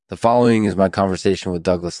The following is my conversation with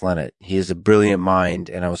Douglas Lenat. He is a brilliant mind,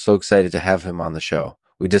 and I was so excited to have him on the show.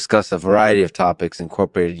 We discuss a variety of topics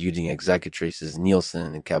incorporated using executrices,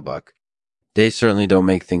 Nielsen, and kebbuck. They certainly don't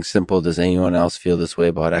make things simple. Does anyone else feel this way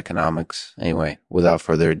about economics? Anyway, without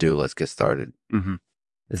further ado, let's get started.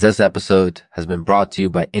 This episode has been brought to you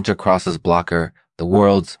by Intercross's Blocker, the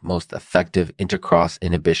world's most effective intercross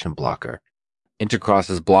inhibition blocker.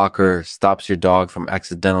 Intercross's blocker stops your dog from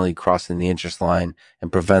accidentally crossing the interest line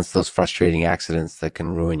and prevents those frustrating accidents that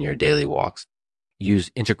can ruin your daily walks. Use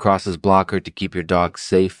Intercross's blocker to keep your dog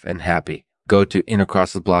safe and happy. Go to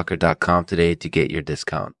intercrossesblocker.com today to get your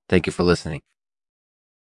discount. Thank you for listening.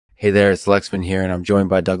 Hey there, it's Lexman here, and I'm joined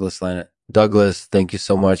by Douglas Lenat. Douglas, thank you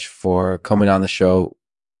so much for coming on the show.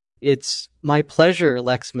 It's my pleasure,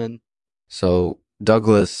 Lexman. So,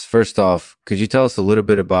 Douglas, first off, could you tell us a little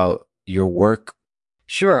bit about your work?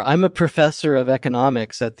 Sure. I'm a professor of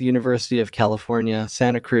economics at the University of California,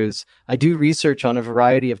 Santa Cruz. I do research on a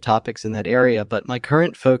variety of topics in that area, but my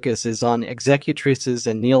current focus is on executrices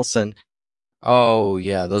and Nielsen. Oh,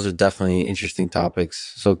 yeah, those are definitely interesting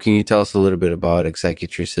topics. So can you tell us a little bit about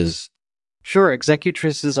executrices? Sure.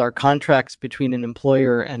 Executrices are contracts between an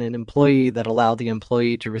employer and an employee that allow the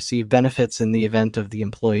employee to receive benefits in the event of the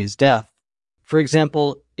employee's death. For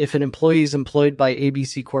example, if an employee is employed by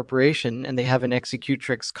ABC Corporation and they have an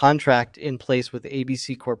executrix contract in place with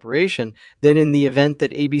ABC Corporation, then in the event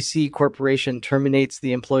that ABC Corporation terminates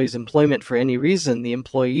the employee's employment for any reason, the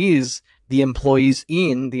employees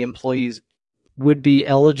would be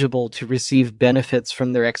eligible to receive benefits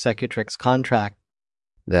from their executrix contract.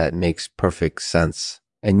 That makes perfect sense.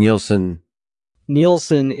 And Nielsen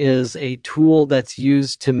is a tool that's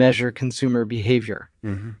used to measure consumer behavior.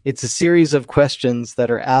 It's a series of questions that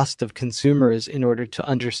are asked of consumers in order to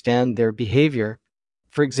understand their behavior.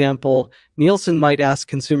 For example, Nielsen might ask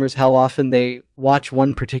consumers how often they watch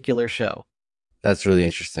one particular show. That's really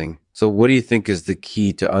interesting. So what do you think is the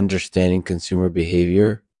key to understanding consumer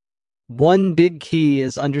behavior? One big key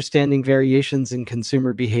is understanding variations in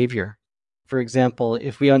consumer behavior. For example,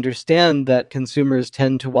 if we understand that consumers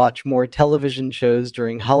tend to watch more television shows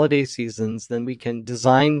during holiday seasons, then we can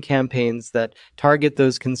design campaigns that target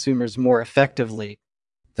those consumers more effectively.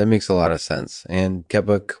 That makes a lot of sense. And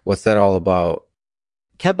kebbuck, what's that all about?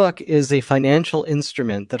 Kebbuck is a financial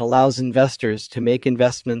instrument that allows investors to make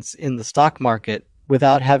investments in the stock market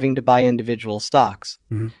without having to buy individual stocks.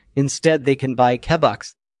 Instead, they can buy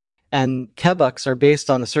kebbucks. And kebbucks are based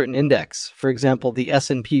on a certain index, for example, the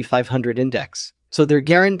S&P 500 index. So they're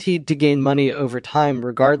guaranteed to gain money over time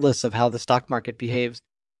regardless of how the stock market behaves.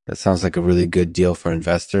 That sounds like a really good deal for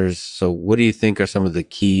investors. So what do you think are some of the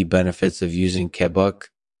key benefits of using kebbuck?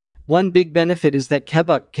 One big benefit is that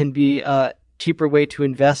kebbuck can be a cheaper way to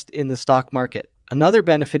invest in the stock market. Another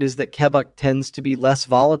benefit is that kebbuck tends to be less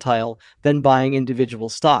volatile than buying individual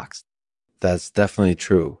stocks. That's definitely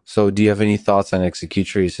true. So do you have any thoughts on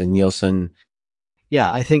executrices and Nielsen?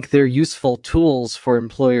 Yeah, I think they're useful tools for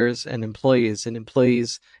employers and employees.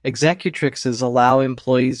 Executrixes allow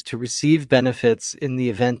employees to receive benefits in the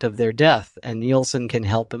event of their death, and Nielsen can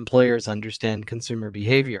help employers understand consumer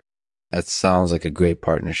behavior. That sounds like a great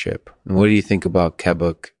partnership. And what do you think about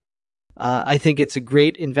kebbuck? I think it's a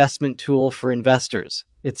great investment tool for investors.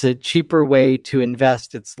 It's a cheaper way to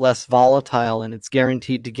invest. It's less volatile, and it's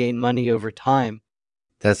guaranteed to gain money over time.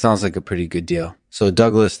 That sounds like a pretty good deal. So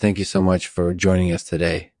Douglas, thank you so much for joining us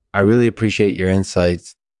today. I really appreciate your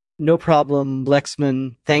insights. No problem,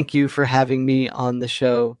 Lexman. Thank you for having me on the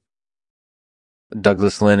show.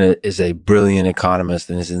 Douglas Lenat is a brilliant economist,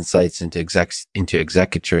 and his insights into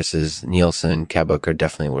executrices, Nielsen, and kebbuck are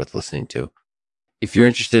definitely worth listening to. If you're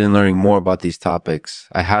interested in learning more about these topics,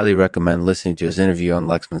 I highly recommend listening to his interview on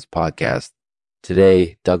Lexman's podcast.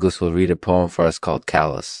 Today, Douglas will read a poem for us called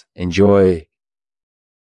Callus. Enjoy.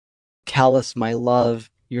 Callus, my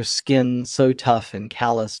love, your skin so tough and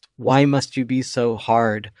calloused. Why must you be so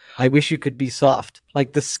hard? I wish you could be soft,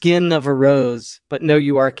 like the skin of a rose. But no,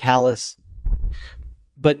 you are callous.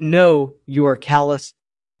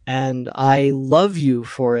 And I love you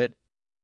for it.